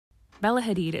Bella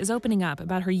Hadid is opening up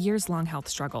about her years-long health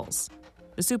struggles.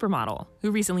 The supermodel,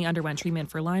 who recently underwent treatment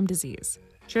for Lyme disease,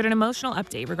 shared an emotional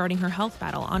update regarding her health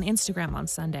battle on Instagram on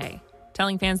Sunday,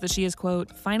 telling fans that she is,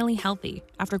 quote, finally healthy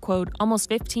after, quote, almost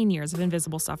 15 years of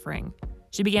invisible suffering.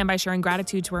 She began by sharing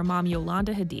gratitude to her mom,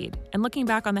 Yolanda Hadid, and looking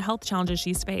back on the health challenges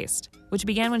she's faced, which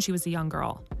began when she was a young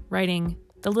girl, writing,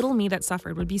 "The little me that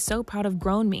suffered would be so proud of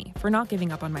grown me for not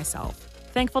giving up on myself.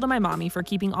 Thankful to my mommy for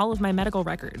keeping all of my medical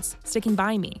records, sticking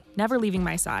by me, never leaving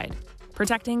my side,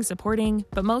 protecting, supporting,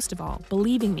 but most of all,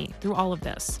 believing me through all of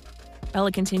this."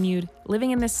 Bella continued,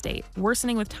 "Living in this state,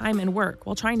 worsening with time and work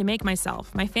while trying to make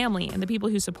myself, my family, and the people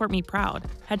who support me proud,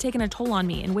 had taken a toll on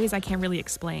me in ways I can't really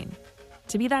explain.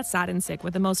 To be that sad and sick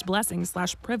with the most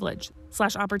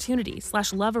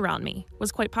blessings/privilege/opportunity/love around me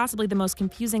was quite possibly the most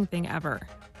confusing thing ever.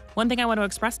 One thing I want to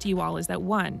express to you all is that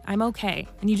 1, I'm okay,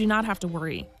 and you do not have to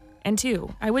worry. And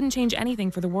 2, I wouldn't change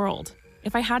anything for the world.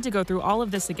 If I had to go through all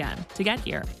of this again to get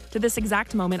here, to this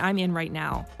exact moment I'm in right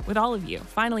now, with all of you,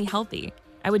 finally healthy,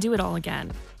 I would do it all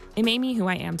again. It made me who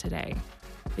I am today."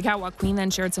 The catwalk queen then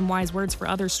shared some wise words for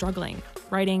others struggling,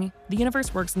 writing, "The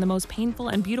universe works in the most painful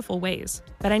and beautiful ways,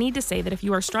 but I need to say that if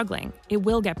you are struggling, it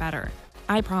will get better.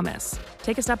 I promise.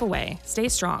 Take a step away, stay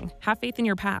strong, have faith in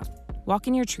your path, walk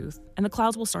in your truth, and the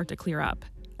clouds will start to clear up.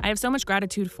 I have so much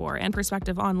gratitude for and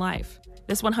perspective on life.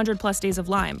 This 100+ days of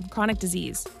Lyme, chronic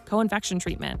disease, co-infection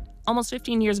treatment, almost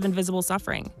 15 years of invisible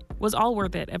suffering, was all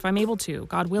worth it if I'm able to,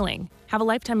 God willing, have a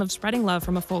lifetime of spreading love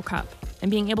from a full cup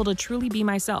and being able to truly be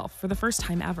myself for the first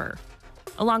time ever."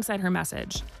 Alongside her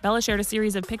message, Bella shared a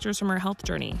series of pictures from her health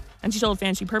journey, and she told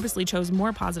fans she purposely chose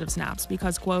more positive snaps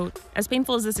because, quote, "As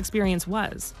painful as this experience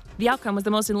was, the outcome was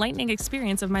the most enlightening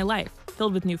experience of my life,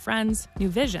 filled with new friends, new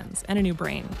visions, and a new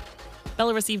brain."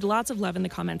 Bella received lots of love in the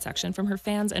comment section from her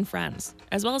fans and friends,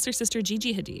 as well as her sister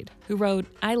Gigi Hadid, who wrote,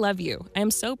 "I love you. I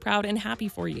am so proud and happy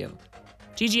for you."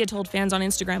 Gigi had told fans on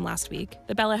Instagram last week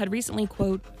that Bella had recently,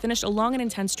 quote, "finished a long and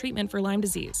intense treatment for Lyme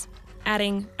disease,"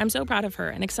 adding, "I'm so proud of her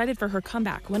and excited for her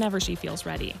comeback whenever she feels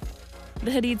ready."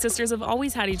 The Hadid sisters have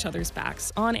always had each other's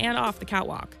backs, on and off the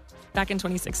catwalk. Back in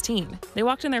 2016, they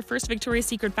walked in their first Victoria's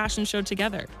Secret fashion show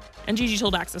together, and Gigi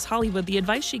told Access Hollywood the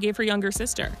advice she gave her younger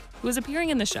sister, who was appearing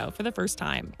in the show for the first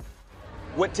time.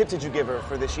 What tip did you give her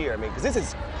for this year? I mean, because this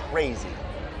is crazy.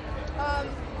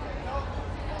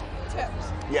 Tips.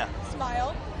 Yeah.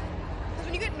 Smile. Because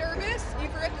when you get nervous, you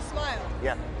forget to smile.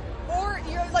 Yeah. Or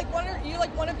you're like one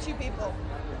of two people.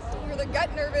 You either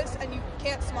get nervous and you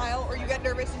can't smile, or you get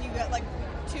nervous and you get like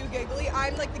too giggly.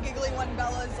 I'm like the giggly one.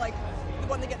 Bella's like the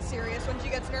one that gets serious when she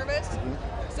gets nervous. Mm-hmm.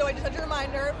 So I just had to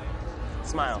remind her.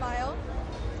 Smile. Smile.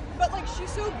 But like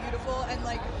she's so beautiful and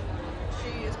like she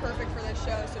is perfect for this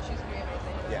show, so she's gonna be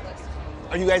amazing. Yeah.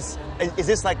 Are you guys? Is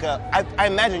this like a? I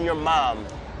imagine your mom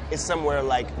is somewhere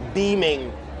like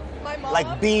beaming. My mom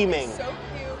like beaming. is so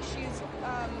cute. She's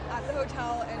at the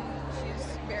hotel and she's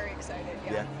very excited.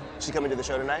 Yeah. She coming to the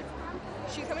show tonight?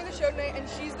 She's coming to the show tonight, and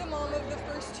she's the mom of the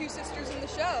first 2 sisters in the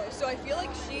show. So I feel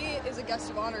like she is a guest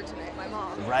of honor tonight, my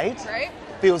mom. Right? Right?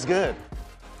 Feels good.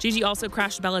 Gigi also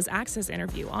crashed Bella's Access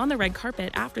interview on the red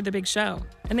carpet after the big show,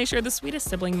 and they shared the sweetest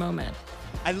sibling moment.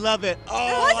 I love it.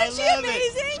 Oh, Wasn't she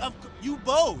amazing? You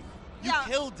both. You Yeah.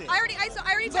 killed it. I already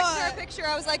texted her a picture.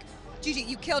 I was like, Gigi,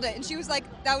 you killed it. And she was like,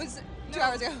 that was 2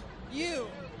 hours ago. You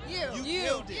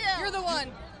killed it. You're the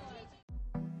one.